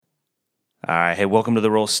All right, hey, welcome to the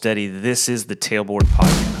Roll Steady. This is the Tailboard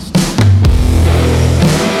Podcast.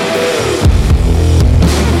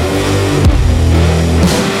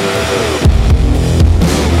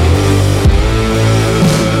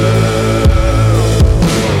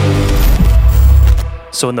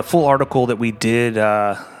 So in the full article that we did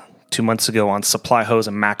 2 months ago on supply hose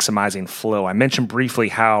and maximizing flow, I mentioned briefly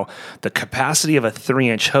how the capacity of a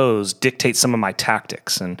 3-inch hose dictates some of my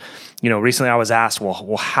tactics. And recently I was asked,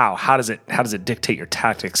 well, how does it dictate your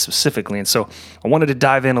tactics specifically? And so I wanted to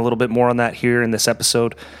dive in a little bit more on that here in this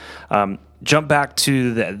episode. Jump back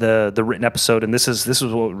to the written episode, and this is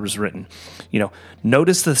what was written.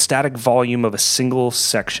 Notice the static volume of a single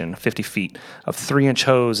section, 50 feet, of 3-inch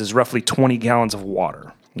hose is roughly 20 gallons of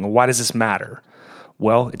water. Why does this matter?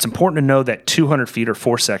 Well, it's important to know that 200 feet or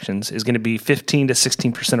 4 sections is going to be 15 to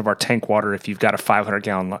 16% of our tank water if you've got a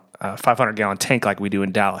 500-gallon tank like we do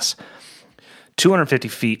in Dallas. 250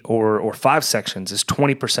 feet or 5 sections is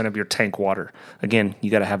 20% of your tank water. Again, you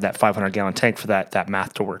got to have that 500-gallon tank for that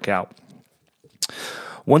math to work out.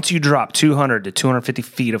 Once you drop 200 to 250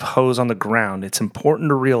 feet of hose on the ground, it's important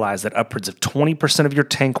to realize that upwards of 20% of your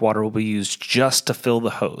tank water will be used just to fill the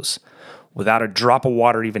hose, without a drop of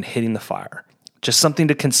water even hitting the fire. Just something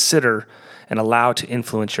to consider and allow to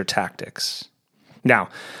influence your tactics. Now,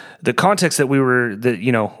 the context that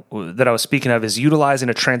I was speaking of is utilizing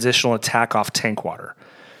a transitional attack off tank water.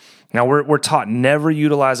 Now, we're taught never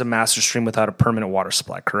utilize a master stream without a permanent water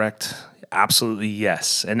supply, correct? Absolutely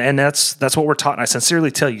yes. And that's what we're taught. And I sincerely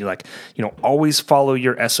tell you, always follow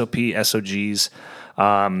your SOP, SOGs.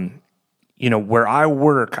 Where I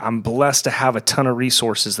work, I'm blessed to have a ton of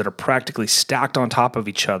resources that are practically stacked on top of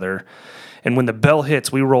each other. And when the bell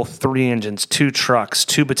hits, we roll 3 engines, 2 trucks,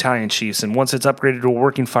 2 battalion chiefs. And once it's upgraded to a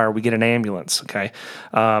working fire, we get an ambulance, okay?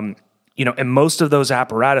 And most of those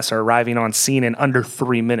apparatus are arriving on scene in under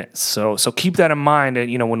 3 minutes. So keep that in mind,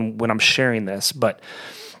 when I'm sharing this. But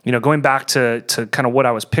going back to kind of what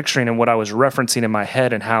I was picturing and what I was referencing in my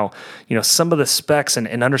head, and how, some of the specs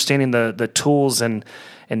and understanding the tools and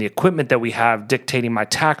the equipment that we have dictating my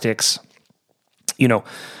tactics,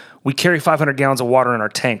 we carry 500 gallons of water in our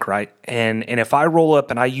tank, right? And if I roll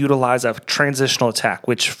up and I utilize a transitional attack,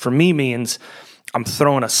 which for me means I'm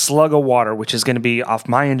throwing a slug of water, which is going to be off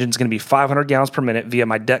my engine, is going to be 500 gallons per minute via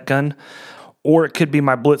my deck gun. Or it could be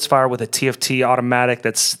my blitz fire with a TFT automatic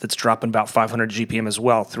that's dropping about 500 GPM as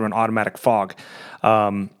well through an automatic fog.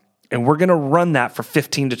 And we're going to run that for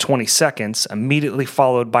 15 to 20 seconds, immediately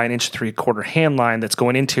followed by an 1 3/4 hand line that's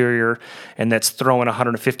going interior and that's throwing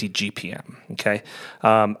 150 GPM. Okay,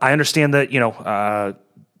 I understand that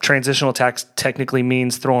transitional attacks technically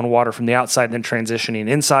means throwing water from the outside and then transitioning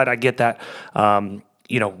inside. I get that.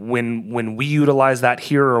 When we utilize that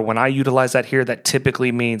here, or when I utilize that here, that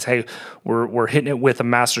typically means, hey, we're hitting it with a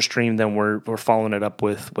master stream, then we're following it up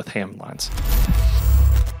with hand lines.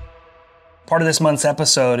 Part of this month's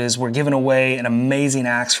episode is we're giving away an amazing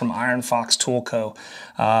axe from Iron Fox Tool Co.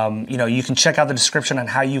 You can check out the description on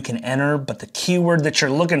how you can enter, but the keyword that you're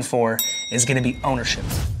looking for is going to be ownership.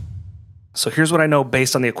 So here's what I know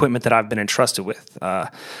based on the equipment that I've been entrusted with.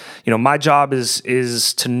 My job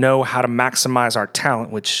is to know how to maximize our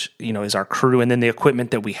talent, which, is our crew, and then the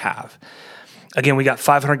equipment that we have. Again, we got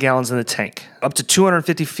 500 gallons in the tank, up to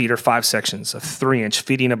 250 feet or 5 sections of 3-inch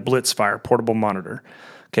feeding a blitz fire portable monitor.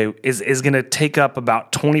 Okay, is going to take up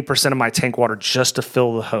about 20% of my tank water just to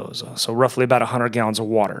fill the hose. So roughly about 100 gallons of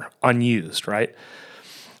water unused, right?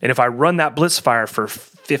 And if I run that blitz fire for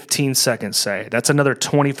 15 seconds, say, that's another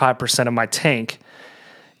 25% of my tank,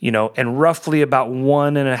 and roughly about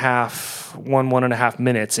one and a half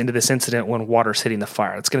minutes into this incident when water's hitting the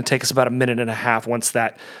fire. It's going to take us about a minute and a half once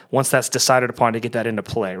that's decided upon to get that into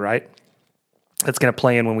play, right? That's going to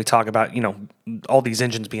play in when we talk about, all these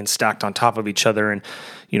engines being stacked on top of each other and,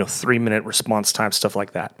 3-minute response time, stuff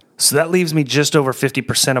like that. So that leaves me just over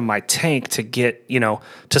 50% of my tank to get,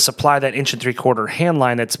 to supply that 1 3/4 hand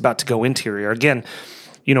line that's about to go interior. Again,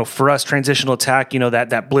 for us, transitional attack,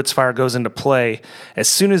 that blitz fire goes into play. As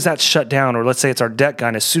soon as that's shut down, or let's say it's our deck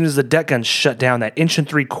gun, as soon as the deck gun's shut down, that 1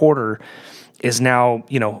 3/4 is now,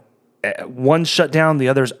 one shut down, the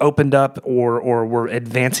other's opened up, or we're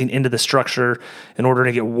advancing into the structure in order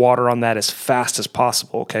to get water on that as fast as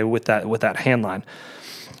possible, okay, with that hand line.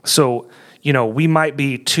 So, we might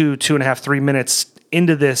be 2.5, 3 minutes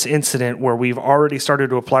into this incident where we've already started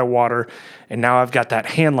to apply water, and now I've got that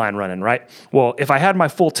hand line running, right? Well, if I had my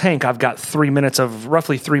full tank, I've got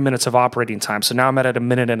roughly 3 minutes of operating time. So now I'm at a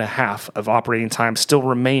minute and a half of operating time still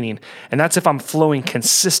remaining, and that's if I'm flowing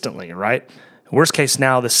consistently, right? Worst case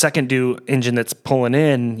now, the second due engine that's pulling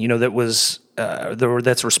in, that was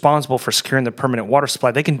that's responsible for securing the permanent water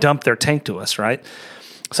supply, they can dump their tank to us, right?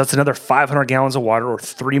 So that's another 500 gallons of water or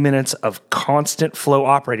 3 minutes of constant flow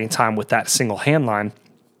operating time with that single hand line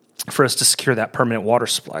for us to secure that permanent water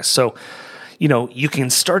supply. So, you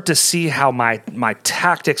can start to see how my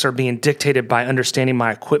tactics are being dictated by understanding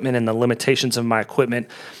my equipment and the limitations of my equipment.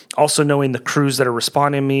 Also knowing the crews that are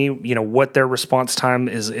responding to me, what their response time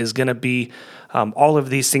is going to be. All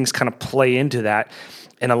of these things kind of play into that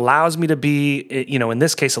and allows me to be, in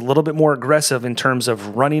this case, a little bit more aggressive in terms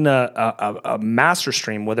of running a master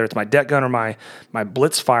stream, whether it's my deck gun or my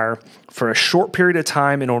blitz fire, for a short period of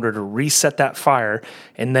time in order to reset that fire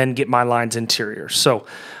and then get my lines interior. So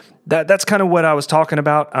that's kind of what I was talking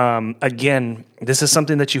about. Again, this is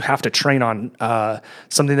something that you have to train on,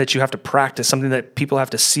 something that you have to practice, something that people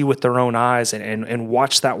have to see with their own eyes and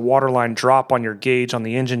watch that water line drop on your gauge on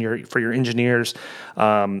the engine for your engineers.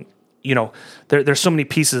 There's so many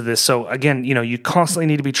pieces of this. So again, you constantly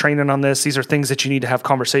need to be training on this. These are things that you need to have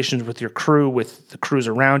conversations with your crew, with the crews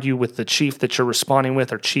around you, with the chief that you're responding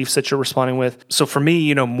with or chiefs that you're responding with. So for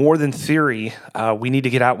me, more than theory, we need to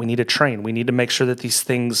get out. We need to train. We need to make sure that these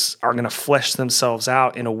things are going to flesh themselves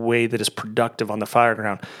out in a way that is productive on the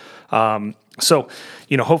fireground. So,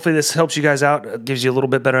 hopefully this helps you guys out, gives you a little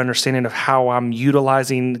bit better understanding of how I'm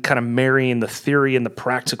utilizing, kind of marrying the theory and the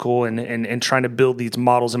practical and trying to build these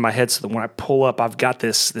models in my head so that when I pull up, I've got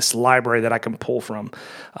this library that I can pull from.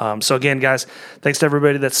 So again, guys, thanks to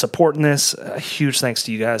everybody that's supporting this. A huge thanks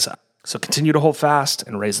to you guys. So continue to hold fast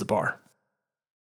and raise the bar.